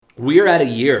We are at a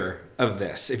year of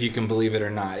this, if you can believe it or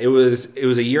not. It was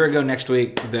a year ago next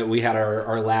week that we had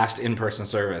our last in-person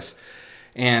service.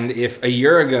 And if a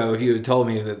year ago, if you had told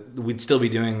me that we'd still be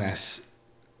doing this,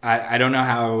 I don't know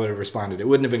how I would have responded. It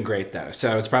wouldn't have been great, though.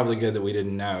 So it's probably good that we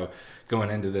didn't know going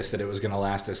into this that it was going to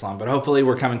last this long. But hopefully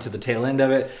we're coming to the tail end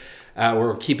of it.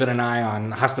 We're keeping an eye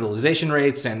on hospitalization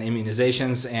rates and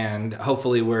immunizations, and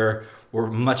hopefully we're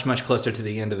much, much closer to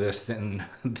the end of this than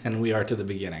we are to the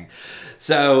beginning.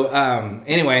 So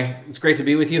anyway, it's great to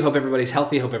be with you. Hope everybody's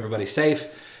healthy. Hope everybody's safe.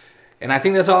 And I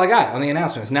think that's all I got on the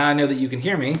announcements. Now I know that you can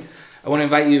hear me. I want to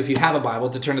invite you, if you have a Bible,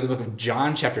 to turn to the book of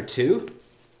John chapter 2.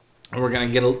 And we're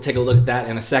going to take a look at that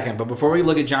in a second. But before we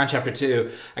look at John chapter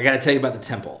 2, I got to tell you about the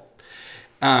temple.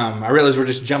 I realize we're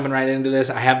just jumping right into this.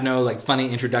 I have no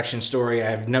funny introduction story. I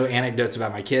have no anecdotes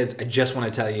about my kids. I just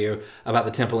want to tell you about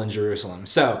the temple in Jerusalem.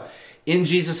 So, in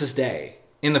Jesus' day,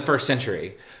 in the first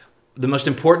century, the most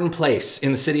important place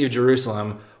in the city of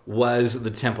Jerusalem was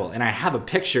the temple. And I have a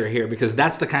picture here because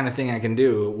that's the kind of thing I can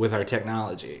do with our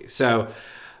technology. So,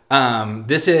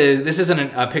 this isn't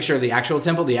a picture of the actual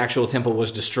temple. The actual temple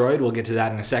was destroyed. We'll get to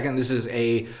that in a second. This is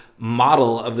a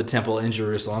model of the temple in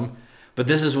Jerusalem. But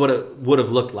this is what it would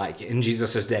have looked like in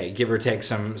Jesus' day, give or take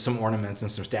some ornaments and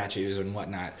some statues and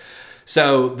whatnot.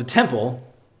 So the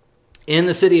temple in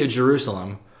the city of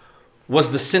Jerusalem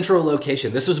was the central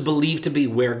location. This was believed to be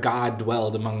where God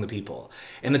dwelled among the people.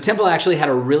 And the temple actually had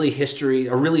a really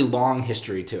long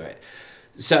history to it.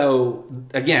 So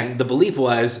again, the belief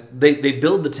was they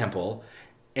build the temple,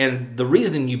 and the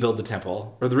reason you build the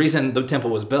temple, or the reason the temple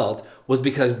was built, was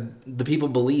because the people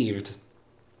believed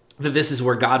that this is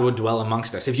where God would dwell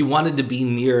amongst us. If you wanted to be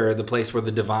near the place where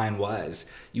the divine was,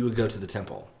 you would go to the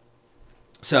temple.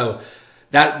 So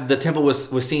that the temple was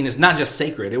seen as not just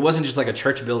sacred. It wasn't just like a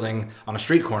church building on a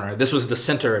street corner. This was the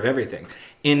center of everything.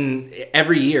 In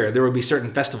every year, there would be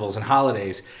certain festivals and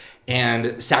holidays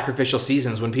and sacrificial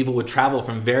seasons when people would travel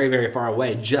from very, very far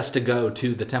away just to go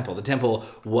to the temple. The temple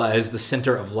was the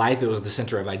center of life. It was the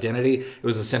center of identity. It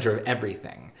was the center of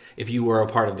everything if you were a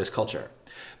part of this culture.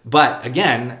 But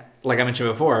again, like I mentioned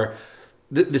before,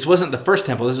 this wasn't the first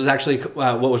temple. This was actually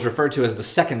what was referred to as the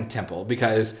second temple,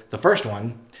 because the first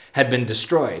one had been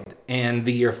destroyed in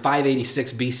the year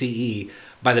 586 BCE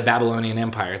by the Babylonian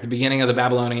Empire. At the beginning of the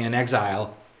Babylonian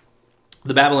exile,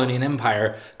 the Babylonian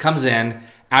Empire comes in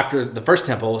after the first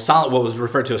temple, what was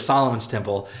referred to as Solomon's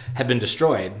temple, had been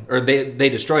destroyed, or they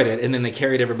destroyed it, and then they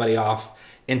carried everybody off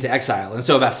into exile. And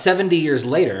so about 70 years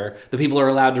later, the people are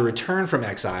allowed to return from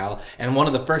exile, and one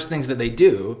of the first things that they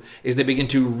do is they begin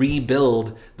to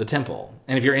rebuild the temple.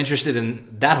 And if you're interested in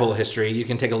that whole history, you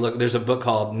can take a look. There's a book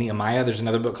called Nehemiah, there's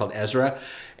another book called Ezra,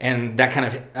 and that kind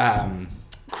of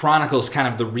chronicles kind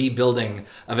of the rebuilding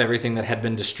of everything that had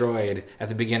been destroyed at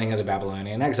the beginning of the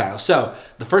Babylonian exile. So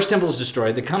the first temple is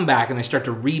destroyed, they come back and they start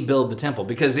to rebuild the temple,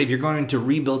 because if you're going to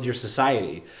rebuild your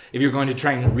society, if you're going to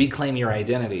try and reclaim your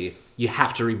identity, you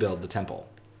have to rebuild the temple.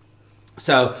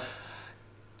 So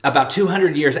about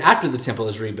 200 years after the temple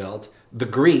is rebuilt, the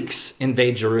Greeks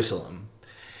invade Jerusalem.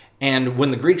 And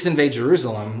when the Greeks invade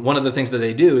Jerusalem, one of the things that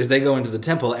they do is they go into the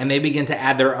temple and they begin to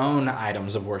add their own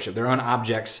items of worship, their own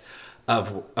objects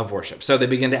of worship. So they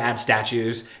begin to add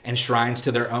statues and shrines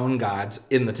to their own gods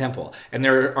in the temple. And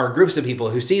there are groups of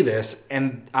people who see this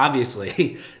and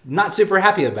obviously not super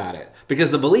happy about it,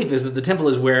 because the belief is that the temple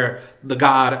is where the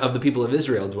God of the people of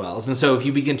Israel dwells. And so if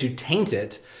you begin to taint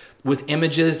it with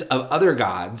images of other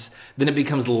gods, then it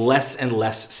becomes less and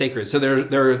less sacred. So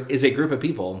there is a group of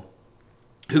people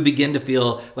who begin to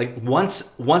feel like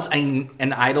once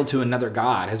an idol to another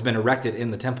god has been erected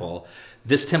in the temple,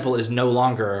 this temple is no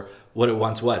longer what it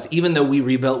once was. Even though we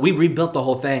rebuilt the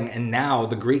whole thing, and now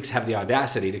the Greeks have the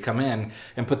audacity to come in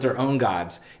and put their own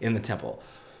gods in the temple.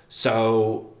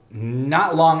 So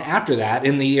not long after that,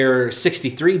 in the year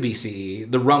 63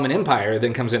 BCE, the Roman Empire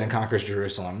then comes in and conquers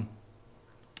Jerusalem.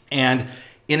 And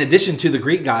in addition to the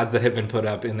Greek gods that have been put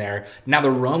up in there, now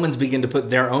the Romans begin to put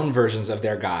their own versions of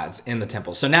their gods in the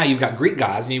temple. So now you've got Greek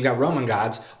gods and you've got Roman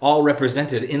gods all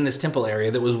represented in this temple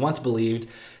area that was once believed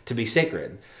to be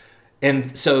sacred.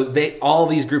 And so all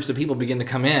these groups of people begin to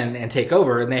come in and take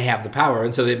over, and they have the power.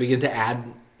 And so they begin to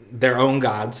add their own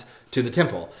gods to the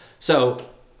temple. So,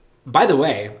 by the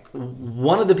way,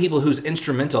 one of the people who's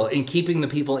instrumental in keeping the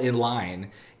people in line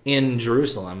in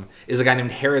Jerusalem is a guy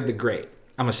named Herod the Great.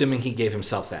 I'm assuming he gave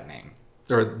himself that name,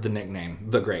 or the nickname,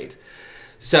 the Great.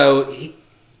 So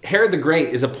Herod the Great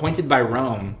is appointed by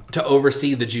Rome to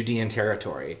oversee the Judean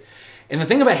territory. And the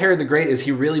thing about Herod the Great is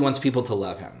he really wants people to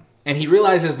love him. And he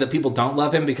realizes that people don't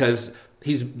love him because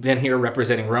he's been here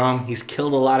representing Rome. He's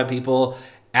killed a lot of people.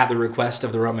 at the request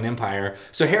of the Roman Empire.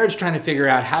 So Herod's trying to figure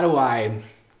out, how do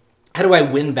I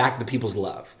win back the people's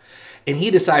love? And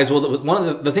he decides, well, one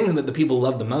of the things that the people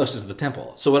love the most is the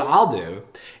temple. So what I'll do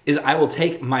is I will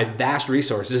take my vast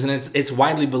resources, and it's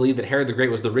widely believed that Herod the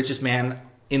Great was the richest man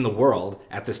in the world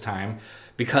at this time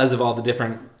because of all the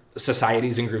different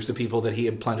societies and groups of people that he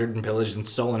had plundered and pillaged and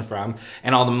stolen from,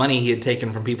 and all the money he had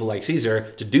taken from people like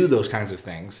Caesar to do those kinds of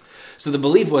things. So the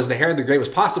belief was that Herod the Great was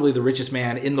possibly the richest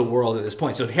man in the world at this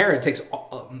point. So Herod takes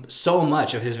so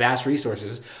much of his vast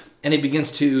resources, and he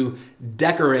begins to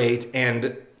decorate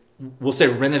and, we'll say,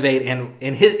 renovate and,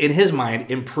 in his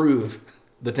mind, improve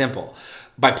the temple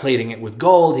by plating it with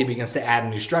gold. He begins to add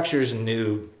new structures and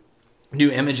new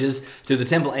images to the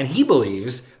temple, and he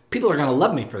believes people are going to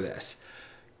love me for this.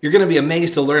 You're going to be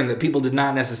amazed to learn that people did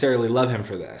not necessarily love him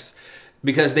for this,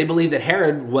 because they believed that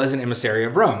Herod was an emissary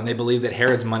of Rome, and they believed that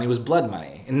Herod's money was blood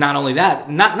money. And not only that,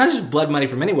 not just blood money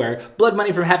from anywhere, blood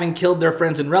money from having killed their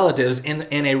friends and relatives in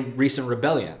a recent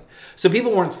rebellion. So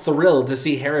people weren't thrilled to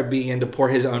see Herod begin to pour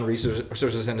his own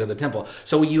resources into the temple.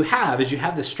 So what you have is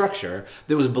this structure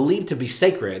that was believed to be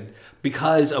sacred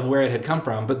because of where it had come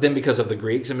from, but then because of the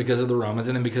Greeks and because of the Romans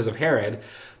and then because of Herod,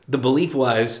 the belief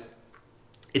was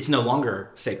it's no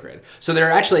longer sacred. So they're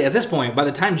actually, at this point, by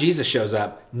the time Jesus shows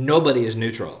up, nobody is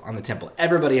neutral on the temple.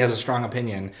 Everybody has a strong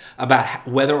opinion about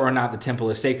whether or not the temple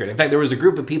is sacred. In fact, there was a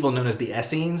group of people known as the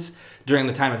Essenes during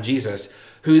the time of Jesus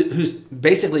who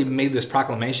basically made this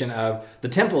proclamation of the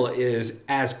temple is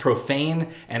as profane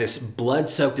and as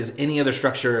blood-soaked as any other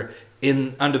structure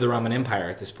under the Roman Empire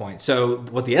at this point. So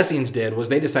what the Essenes did was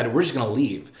they decided, we're just going to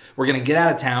leave. We're going to get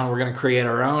out of town. We're going to create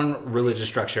our own religious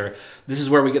structure. This is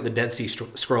where we get the Dead Sea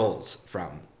Scrolls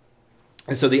from.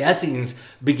 And so the Essenes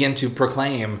begin to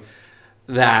proclaim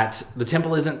that the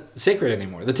temple isn't sacred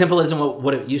anymore. The temple isn't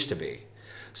what it used to be.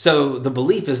 So the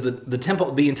belief is that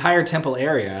the entire temple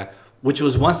area, which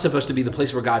was once supposed to be the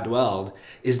place where God dwelled,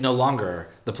 is no longer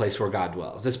the place where God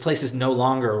dwells. This place is no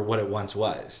longer what it once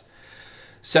was.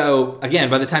 So again,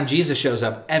 by the time Jesus shows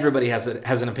up, everybody has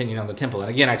an opinion on the temple. And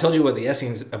again, I told you what the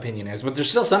Essenes' opinion is, but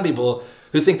there's still some people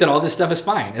who think that all this stuff is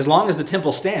fine as long as the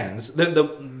temple stands.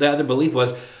 The other belief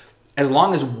was, as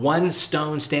long as one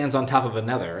stone stands on top of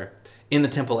another in the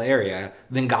temple area,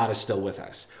 then God is still with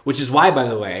us. Which is why, by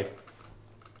the way,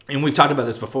 and we've talked about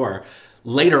this before,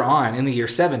 later on in the year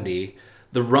 70,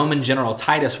 the Roman general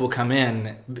Titus will come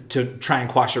in to try and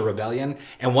quash a rebellion.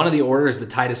 And one of the orders that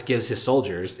Titus gives his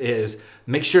soldiers is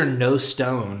make sure no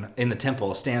stone in the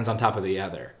temple stands on top of the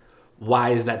other.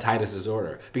 Why is that Titus's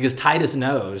order? Because Titus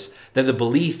knows that the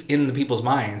belief in the people's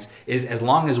minds is as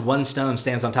long as one stone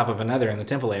stands on top of another in the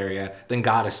temple area, then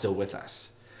God is still with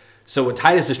us. So what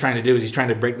Titus is trying to do is he's trying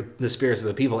to break the spirits of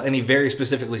the people. And he very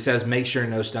specifically says, make sure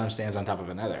no stone stands on top of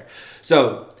another.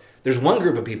 So there's one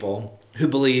group of people who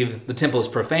believe the temple is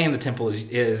profane, the temple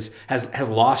has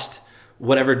lost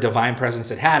whatever divine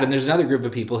presence it had, and there's another group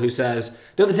of people who says,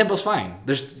 no, the temple's fine.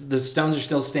 The stones are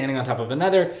still standing on top of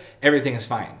another. Everything is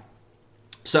fine.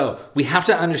 So we have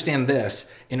to understand this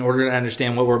in order to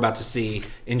understand what we're about to see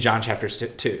in John chapter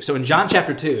 2. So in John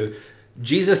chapter 2,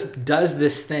 Jesus does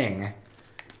this thing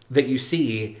that you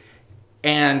see,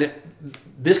 and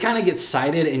this kind of gets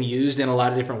cited and used in a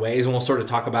lot of different ways, and we'll sort of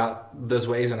talk about those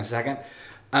ways in a second.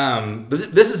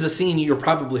 But this is a scene you're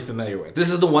probably familiar with. This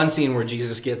is the one scene where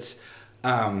Jesus gets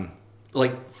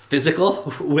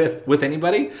physical with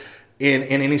anybody in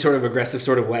any sort of aggressive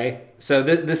sort of way. So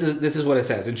this is what it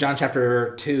says in John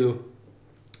chapter 2,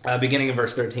 beginning in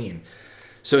verse 13.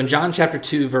 So in John chapter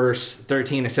 2, verse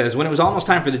 13, it says, when it was almost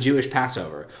time for the Jewish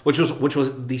Passover, which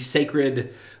was the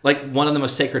sacred, one of the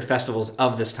most sacred festivals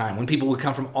of this time, when people would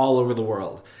come from all over the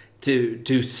world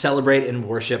to celebrate and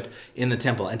worship in the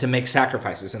temple and to make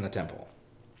sacrifices in the temple.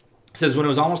 It says, when it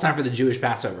was almost time for the Jewish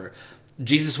Passover,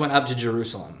 Jesus went up to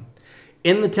Jerusalem.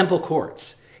 In the temple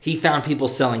courts, he found people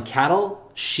selling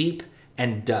cattle, sheep,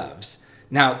 and doves.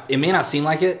 Now, it may not seem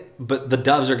like it, but the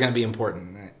doves are going to be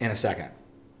important in a second.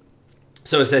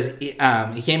 So it says,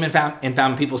 he came and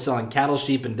found people selling cattle,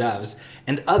 sheep, and doves,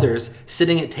 and others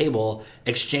sitting at table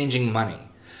exchanging money.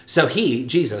 So he,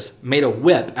 Jesus, made a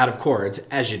whip out of cords,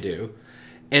 as you do,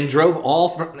 and drove all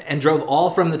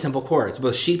from the temple courts,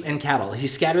 both sheep and cattle. He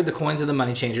scattered the coins of the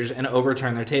money changers and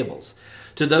overturned their tables.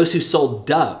 To those who sold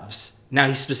doves, now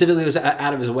he specifically was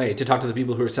out of his way to talk to the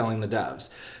people who were selling the doves.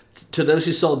 To those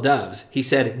who sold doves, he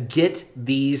said, get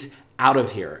these out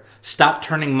of here. Stop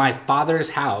turning my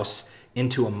Father's house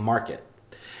into a market.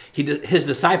 His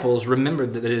disciples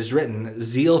remembered that it is written,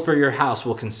 zeal for your house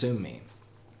will consume me.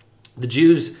 The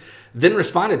Jews then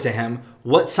responded to him,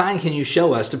 what sign can you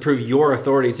show us to prove your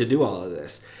authority to do all of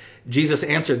this? Jesus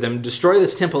answered them, "Destroy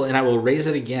this temple and I will raise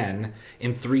it again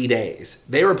in 3 days."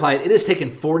 They replied, "It has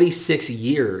taken 46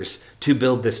 years to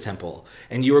build this temple,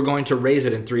 and you are going to raise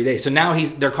it in 3 days." So now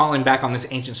they're calling back on this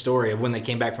ancient story of when they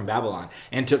came back from Babylon,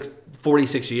 and it took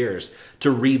 46 years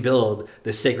to rebuild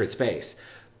this sacred space.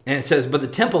 And it says, "But the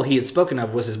temple he had spoken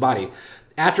of was his body.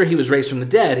 After he was raised from the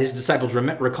dead, his disciples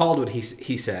recalled what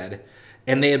he said,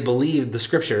 and they had believed the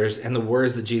scriptures and the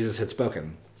words that Jesus had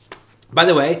spoken." By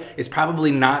the way, it's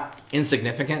probably not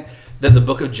insignificant that the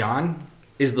book of John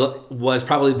was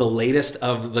probably the latest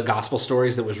of the gospel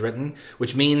stories that was written,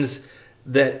 which means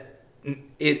that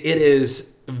it is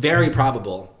very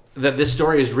probable that this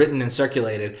story is written and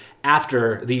circulated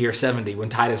after the year 70, when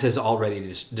Titus has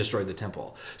already destroyed the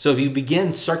temple. So if you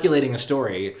begin circulating a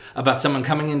story about someone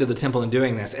coming into the temple and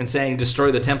doing this and saying, "Destroy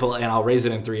the temple and I'll raise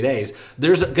it in 3 days,"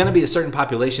 there's going to be a certain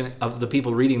population of the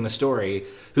people reading the story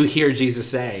who hear Jesus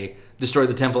say, "Destroy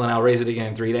the temple and I'll raise it again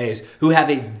in 3 days," who have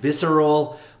a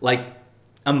visceral,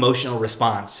 emotional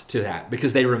response to that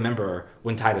because they remember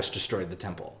when Titus destroyed the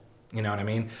temple. You know what I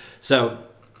mean? So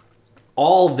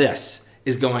all this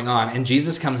is going on, and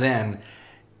Jesus comes in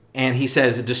and he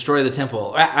says, "Destroy the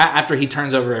temple," after he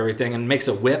turns over everything and makes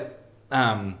a whip,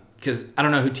 because I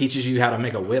don't know who teaches you how to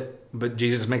make a whip, but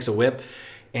Jesus makes a whip,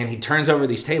 and he turns over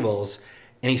these tables,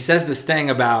 and he says this thing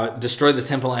about "destroy the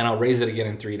temple and I'll raise it again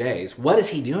in 3 days." What is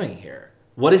he doing here?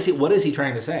 What is he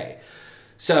trying to say?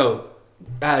 So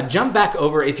jump back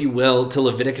over, if you will, to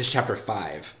Leviticus chapter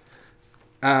 5.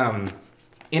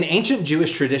 In ancient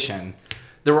Jewish tradition,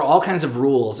 there were all kinds of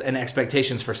rules and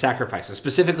expectations for sacrifices,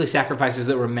 specifically sacrifices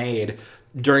that were made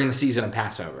during the season of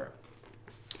Passover.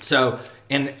 So,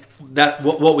 and that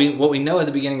what we know at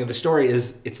the beginning of the story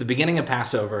is it's the beginning of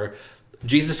Passover.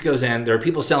 Jesus goes in. There are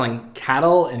people selling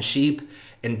cattle and sheep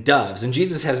and doves, and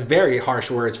Jesus has very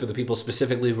harsh words for the people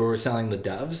specifically who were selling the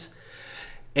doves.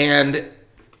 And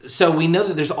so we know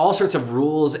that there's all sorts of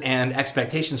rules and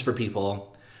expectations for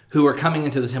people who are coming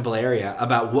into the temple area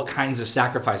about what kinds of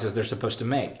sacrifices they're supposed to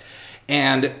make.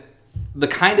 And the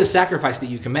kind of sacrifice that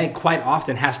you can make quite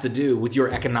often has to do with your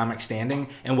economic standing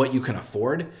and what you can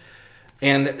afford.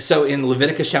 And so in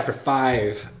Leviticus chapter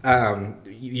 5,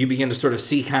 you begin to sort of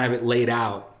see kind of it laid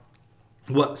out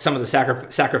what some of the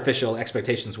sacrificial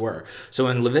expectations were. So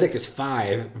in Leviticus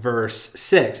 5, verse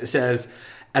 6, it says,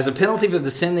 "As a penalty for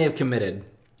the sin they have committed,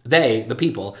 they, the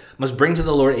people, must bring to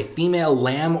the Lord a female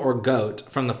lamb or goat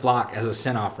from the flock as a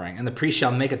sin offering, and the priest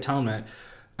shall make atonement.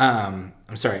 Shall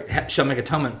make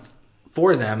atonement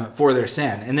for them for their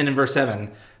sin." And then in verse 7,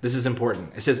 this is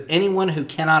important. It says, "Anyone who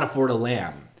cannot afford a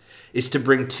lamb is to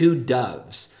bring 2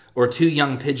 doves or 2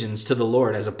 young pigeons to the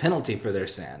Lord as a penalty for their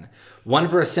sin, one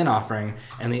for a sin offering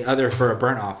and the other for a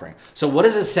burnt offering." So what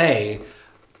does it say?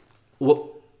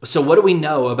 So what do we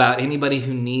know about anybody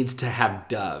who needs to have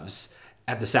doves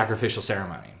at the sacrificial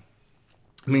ceremony?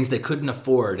 It means they couldn't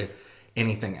afford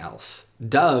anything else.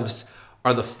 Doves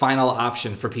are the final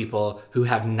option for people who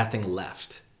have nothing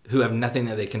left, who have nothing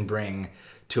that they can bring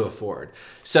to afford.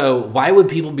 So why would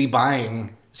people be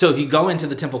buying? So if you go into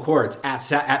the temple courts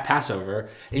at Passover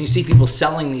and you see people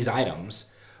selling these items,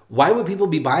 why would people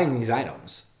be buying these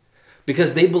items?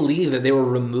 Because they believe that they were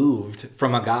removed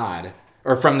from a god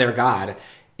or from their god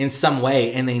in some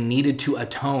way, and they needed to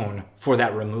atone for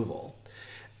that removal.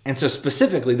 And so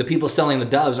specifically, the people selling the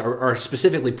doves are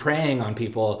specifically preying on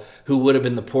people who would have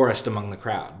been the poorest among the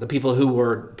crowd, the people who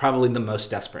were probably the most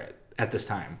desperate at this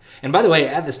time. And by the way,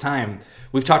 at this time,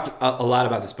 we've talked a lot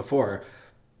about this before,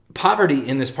 poverty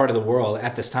in this part of the world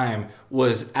at this time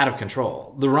was out of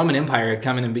control. The Roman Empire had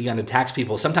come in and begun to tax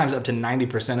people, sometimes up to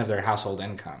 90% of their household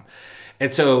income.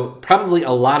 And so probably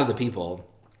a lot of the people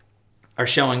are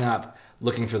showing up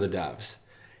looking for the doves.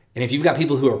 And if you've got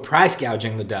people who are price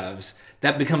gouging the doves,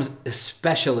 that becomes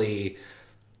especially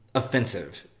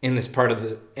offensive in this part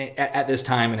of at this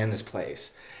time and in this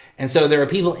place. And so there are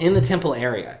people in the temple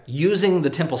area using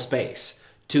the temple space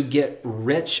to get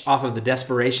rich off of the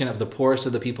desperation of the poorest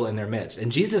of the people in their midst.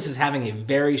 And Jesus is having a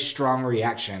very strong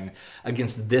reaction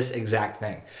against this exact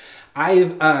thing.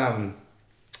 I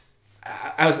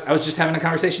was just having a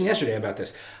conversation yesterday about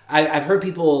this. I've heard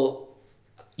people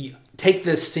take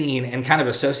this scene and kind of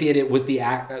associate it with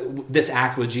this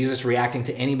act with Jesus reacting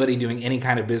to anybody doing any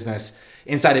kind of business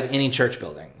inside of any church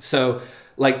building. So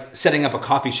like setting up a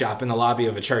coffee shop in the lobby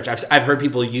of a church. I've heard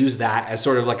people use that as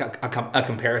sort of like a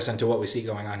comparison to what we see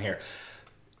going on here.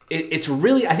 I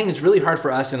think it's really hard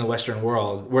for us in the Western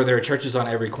world, where there are churches on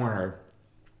every corner,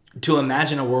 to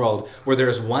imagine a world where there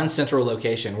is one central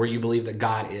location where you believe that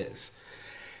God is.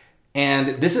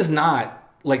 And this is not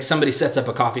like somebody sets up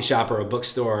a coffee shop or a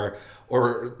bookstore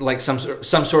or like some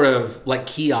sort of like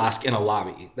kiosk in a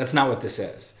lobby. That's not what this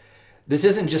is. This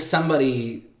isn't just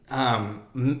somebody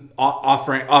offering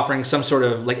some sort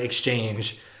of like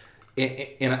exchange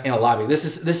in a lobby. This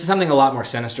is something a lot more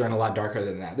sinister and a lot darker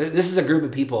than that. This is a group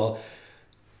of people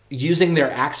using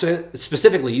their access,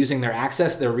 specifically using their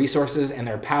access, their resources, and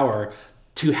their power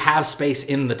to have space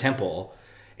in the temple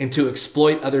and to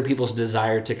exploit other people's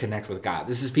desire to connect with God.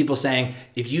 This is people saying,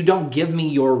 if you don't give me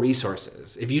your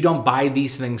resources, if you don't buy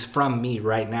these things from me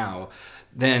right now,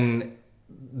 then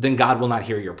God will not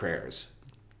hear your prayers.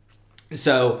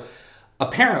 So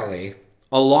apparently,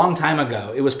 a long time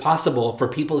ago, it was possible for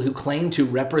people who claim to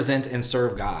represent and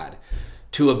serve God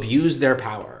to abuse their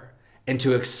power and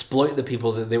to exploit the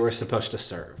people that they were supposed to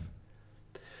serve.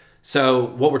 So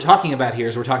what we're talking about here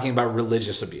is we're talking about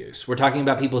religious abuse. We're talking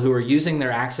about people who are using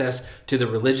their access to the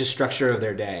religious structure of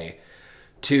their day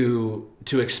to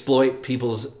exploit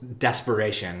people's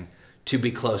desperation to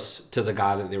be close to the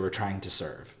God that they were trying to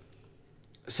serve.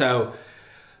 So,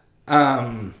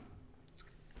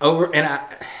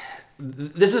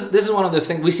 this is one of those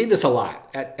things we see this a lot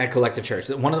at Collective Church.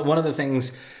 One of the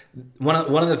things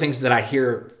that I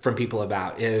hear from people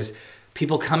about is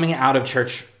people coming out of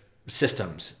church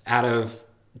systems, out of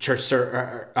church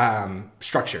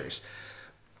structures,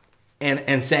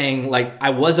 and saying like, I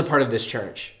was a part of this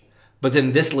church, but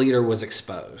then this leader was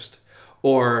exposed,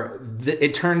 or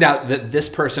it turned out that this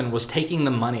person was taking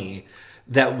the money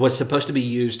that was supposed to be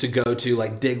used to go to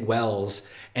like dig wells,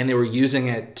 and they were using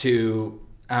it to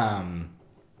buy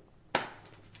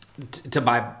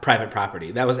private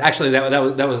property. That was actually that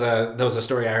was a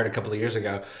story I heard a couple of years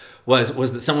ago.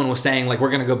 Was that someone was saying like,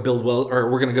 we're going to go build well, or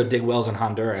we're going to go dig wells in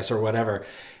Honduras or whatever,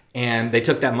 and they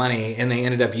took that money and they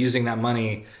ended up using that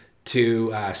money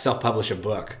to self-publish a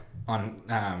book on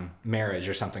marriage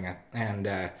or something.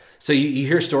 And so you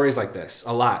hear stories like this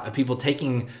a lot, of people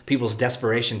taking people's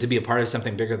desperation to be a part of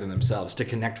something bigger than themselves, to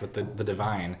connect with the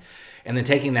divine, and then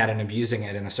taking that and abusing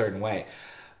it in a certain way.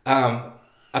 A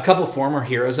couple former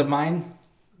heroes of mine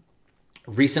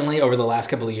recently, over the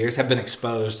last couple of years, have been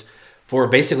exposed for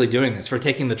basically doing this, for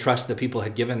taking the trust that people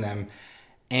had given them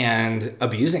and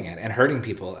abusing it and hurting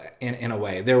people in a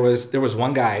way. There was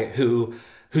one guy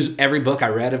whose every book I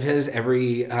read of his,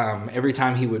 every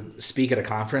time he would speak at a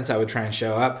conference, I would try and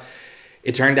show up.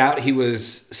 It turned out he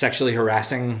was sexually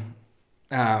harassing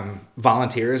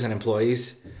volunteers and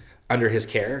employees under his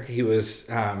care. He was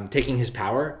taking his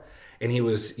power and he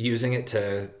was using it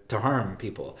to harm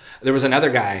people. There was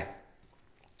another guy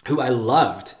who I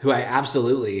loved, who I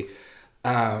absolutely,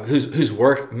 whose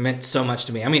work meant so much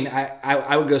to me. I mean,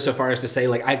 I would go so far as to say,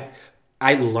 like,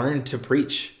 I learned to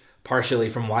preach partially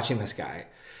from watching this guy.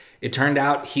 It turned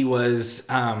out he was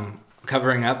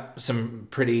covering up some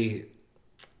pretty,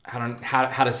 I don't know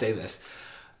how to say this.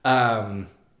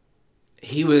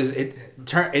 It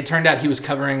turned out he was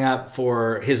covering up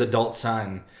for his adult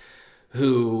son,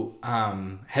 who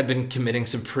had been committing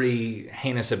some pretty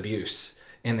heinous abuse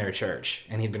in their church,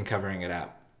 and he'd been covering it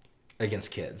up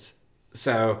against kids.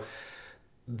 So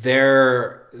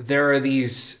there are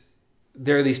these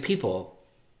people,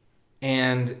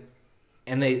 and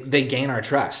they gain our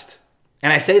trust.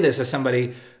 And I say this as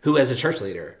somebody who is a church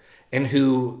leader and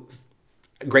who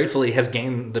gratefully has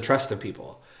gained the trust of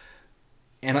people.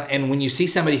 And when you see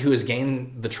somebody who has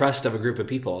gained the trust of a group of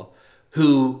people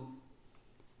who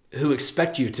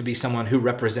expect you to be someone who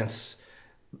represents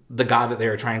the God that they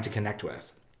are trying to connect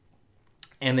with,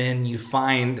 and then you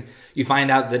find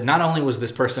out that not only was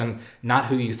this person not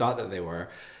who you thought that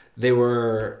they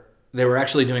were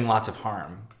actually doing lots of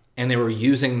harm, and they were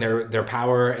using their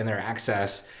power and their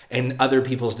access and other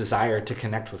people's desire to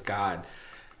connect with God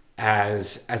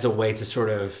as a way to sort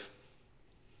of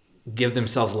give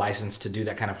themselves license to do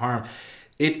that kind of harm.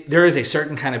 There is a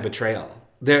certain kind of betrayal.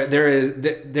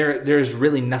 There's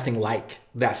really nothing like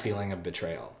that feeling of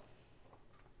betrayal.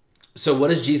 So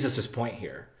what is Jesus's point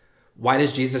here? Why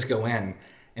does Jesus go in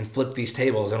and flip these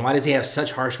tables? And why does he have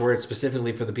such harsh words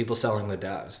specifically for the people selling the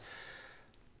doves?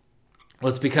 Well,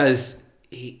 it's because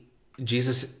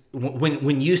Jesus,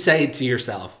 when you say to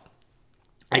yourself,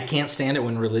 I can't stand it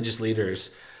when religious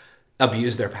leaders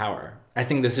abuse their power, I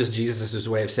think this is Jesus's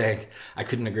way of saying, I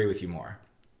couldn't agree with you more.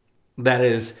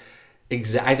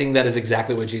 I think that is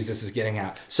exactly what Jesus is getting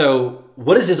at. So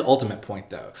what is his ultimate point,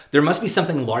 though? There must be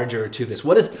something larger to this.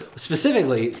 What is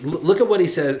specifically, look at what he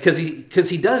says, because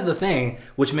he does the thing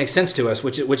which makes sense to us,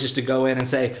 which is to go in and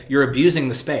say, you're abusing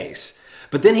the space.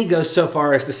 But then he goes so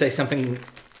far as to say something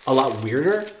a lot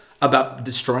weirder about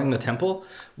destroying the temple.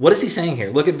 What is he saying here?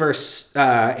 Look at verse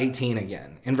 18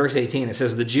 again. In verse 18, it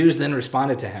says, the Jews then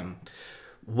responded to him,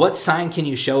 What sign can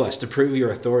you show us to prove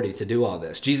your authority to do all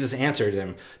this? Jesus answered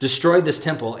him, destroy this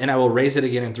temple and I will raise it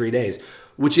again in 3 days,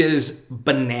 which is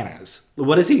bananas.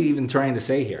 What is he even trying to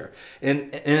say here?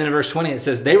 And in verse 20, it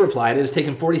says, they replied, it has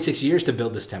taken 46 years to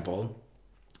build this temple,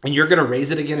 and you're going to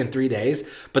raise it again in 3 days?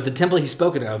 But the temple he's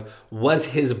spoken of was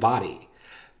his body.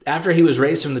 After he was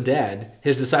raised from the dead,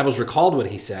 his disciples recalled what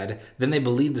he said. Then they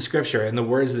believed the scripture and the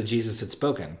words that Jesus had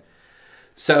spoken.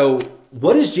 So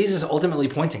what is Jesus ultimately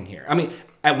pointing here? I mean,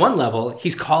 at one level,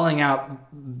 he's calling out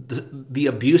the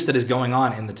abuse that is going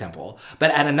on in the temple.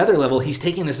 But at another level, he's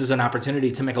taking this as an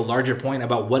opportunity to make a larger point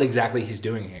about what exactly he's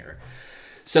doing here.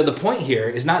 So the point here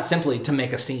is not simply to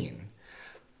make a scene.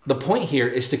 The point here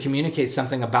is to communicate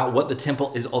something about what the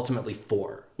temple is ultimately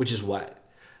for, which is what?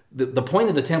 The point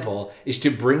of the temple is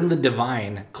to bring the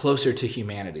divine closer to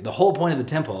humanity. The whole point of the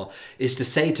temple is to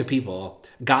say to people,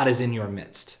 God is in your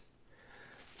midst.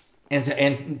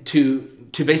 And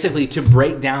to basically to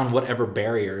break down whatever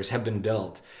barriers have been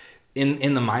built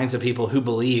in the minds of people who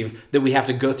believe that we have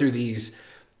to go through these,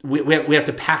 we have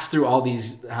to pass through all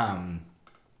these,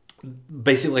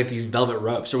 basically like these velvet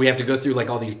ropes, or we have to go through like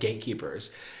all these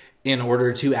gatekeepers in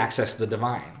order to access the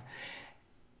divine.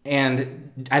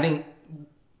 And I think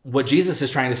what Jesus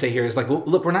is trying to say here is like, well,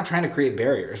 look, we're not trying to create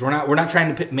barriers. We're not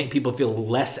trying to make people feel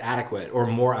less adequate or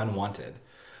more unwanted.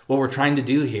 What we're trying to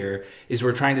do here is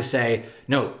we're trying to say,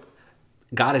 no,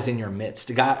 God is in your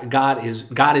midst. God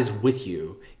is with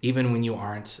you even when you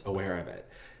aren't aware of it.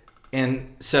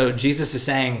 And so Jesus is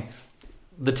saying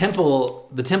the temple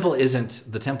isn't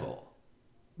the temple.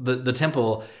 The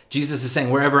temple, Jesus is saying,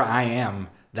 wherever I am,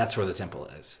 that's where the temple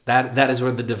is. That is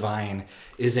where the divine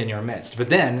is in your midst. But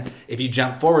then if you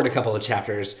jump forward a couple of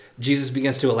chapters, Jesus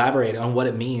begins to elaborate on what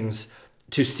it means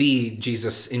to see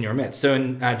Jesus in your midst. So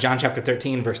in John chapter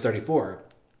 13, verse 34,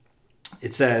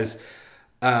 it says,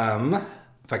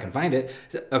 if I can find it,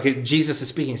 okay, Jesus is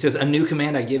speaking. He says, a new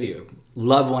command I give you,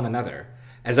 love one another.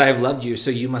 As I have loved you, so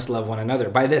you must love one another.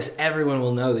 By this, everyone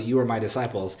will know that you are my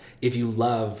disciples if you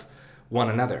love one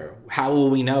another. How will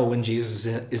we know when Jesus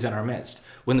is in our midst?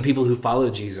 When the people who follow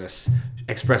Jesus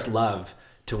express love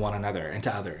to one another and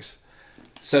to others.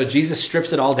 So Jesus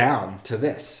strips it all down to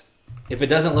this. If it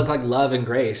doesn't look like love and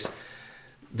grace,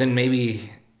 then maybe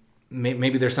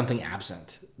there's something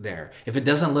absent there. If it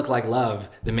doesn't look like love,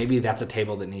 then maybe that's a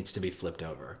table that needs to be flipped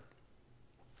over.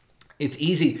 It's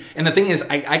easy. And the thing is,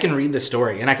 I can read this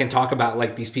story and I can talk about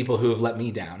like these people who have let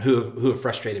me down, who have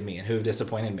frustrated me and who have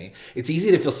disappointed me. It's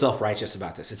easy to feel self-righteous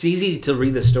about this. It's easy to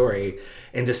read this story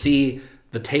and to see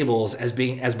the tables as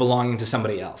belonging to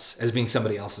somebody else, as being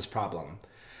somebody else's problem.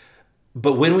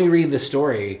 But when we read this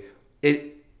story,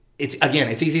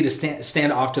 it's easy to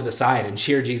stand off to the side and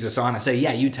cheer Jesus on and say,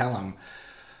 yeah, you tell him.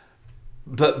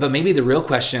 But maybe the real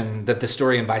question that the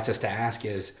story invites us to ask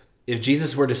is, if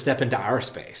Jesus were to step into our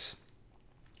space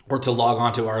or to log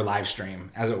onto our live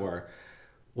stream, as it were,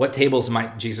 what tables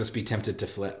might Jesus be tempted to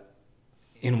flip?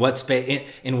 In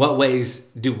what ways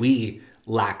do we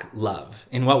lack love?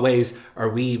 In what ways are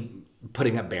we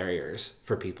putting up barriers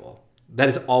for people? That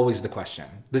is always the question.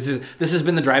 This has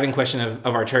been the driving question of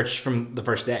our church from the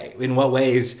first day. In what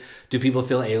ways do people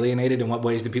feel alienated? In what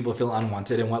ways do people feel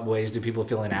unwanted? In what ways do people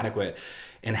feel inadequate?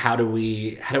 And how do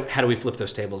we flip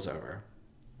those tables over?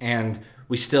 And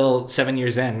we still, 7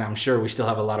 years in, I'm sure we still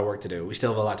have a lot of work to do. We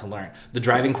still have a lot to learn. The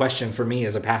driving question for me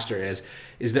as a pastor are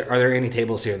there any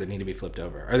tables here that need to be flipped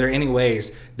over? Are there any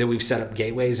ways that we've set up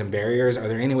gateways and barriers? Are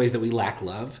there any ways that we lack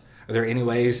love? Are there any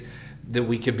ways that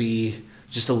we could be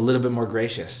just a little bit more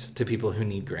gracious to people who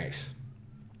need grace?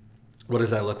 What does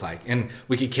that look like? And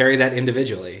we could carry that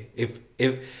individually.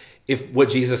 If what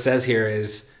Jesus says here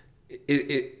is,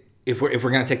 if we're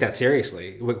going to take that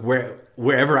seriously,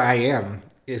 wherever I am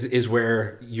is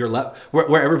where your love,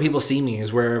 wherever people see me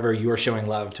is wherever you are showing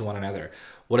love to one another.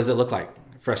 What does it look like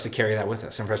for us to carry that with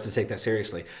us and for us to take that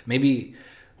seriously? Maybe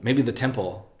the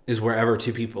temple is wherever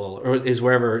two people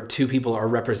are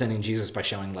representing Jesus by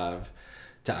showing love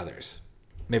to others.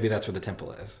 Maybe that's where the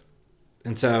temple is.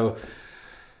 And so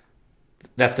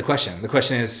that's the question. The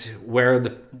question is,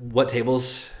 what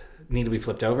tables need to be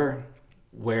flipped over?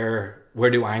 Where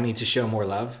do I need to show more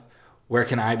love? Where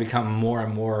can I become more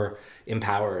and more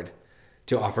empowered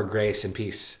to offer grace and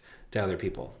peace to other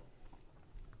people?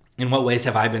 In what ways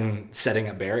have I been setting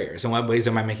up barriers? In what ways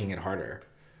am I making it harder?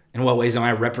 In what ways am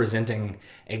I representing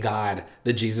a God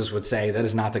that Jesus would say, that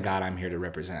is not the God I'm here to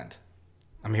represent?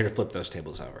 I'm here to flip those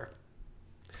tables over.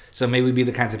 So may we be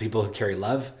the kinds of people who carry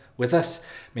love with us.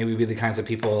 May we be the kinds of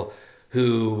people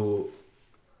who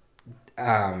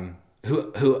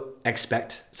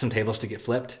expect some tables to get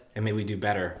flipped, and may we do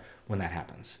better when that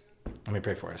happens. Let me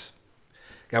pray for us.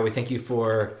 God, we thank you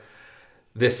for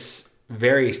this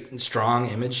very strong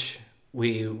image.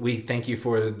 We thank you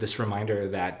for this reminder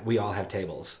that we all have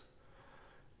tables.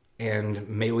 And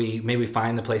may we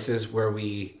find the places where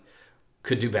we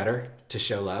could do better to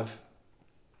show love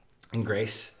and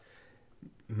grace.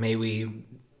 May we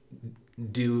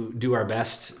do our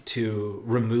best to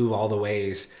remove all the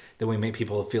ways that we make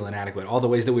people feel inadequate, all the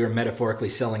ways that we are metaphorically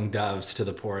selling doves to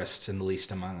the poorest and the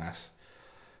least among us.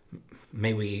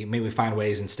 May we find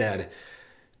ways instead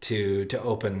to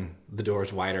open the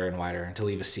doors wider and wider and to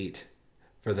leave a seat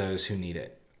for those who need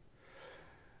it.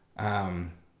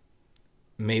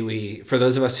 May we, for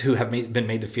those of us who have been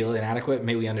made to feel inadequate,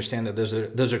 may we understand that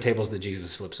those are tables that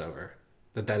Jesus flips over.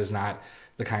 That is not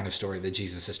the kind of story that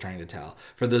Jesus is trying to tell.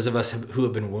 For those of us who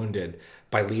have been wounded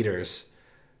by leaders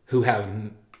who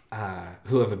have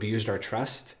abused our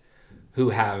trust,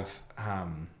 who have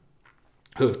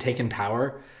taken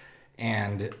power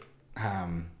and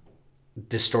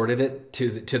distorted it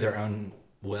to their own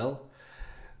will,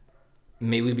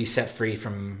 may we be set free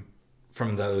from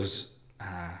those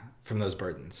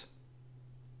burdens.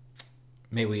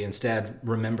 May we instead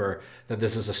remember that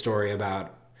this is a story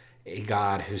about a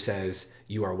God who says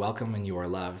you are welcome and you are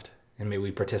loved, and may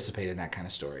we participate in that kind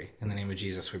of story. In the name of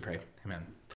Jesus we pray. Amen.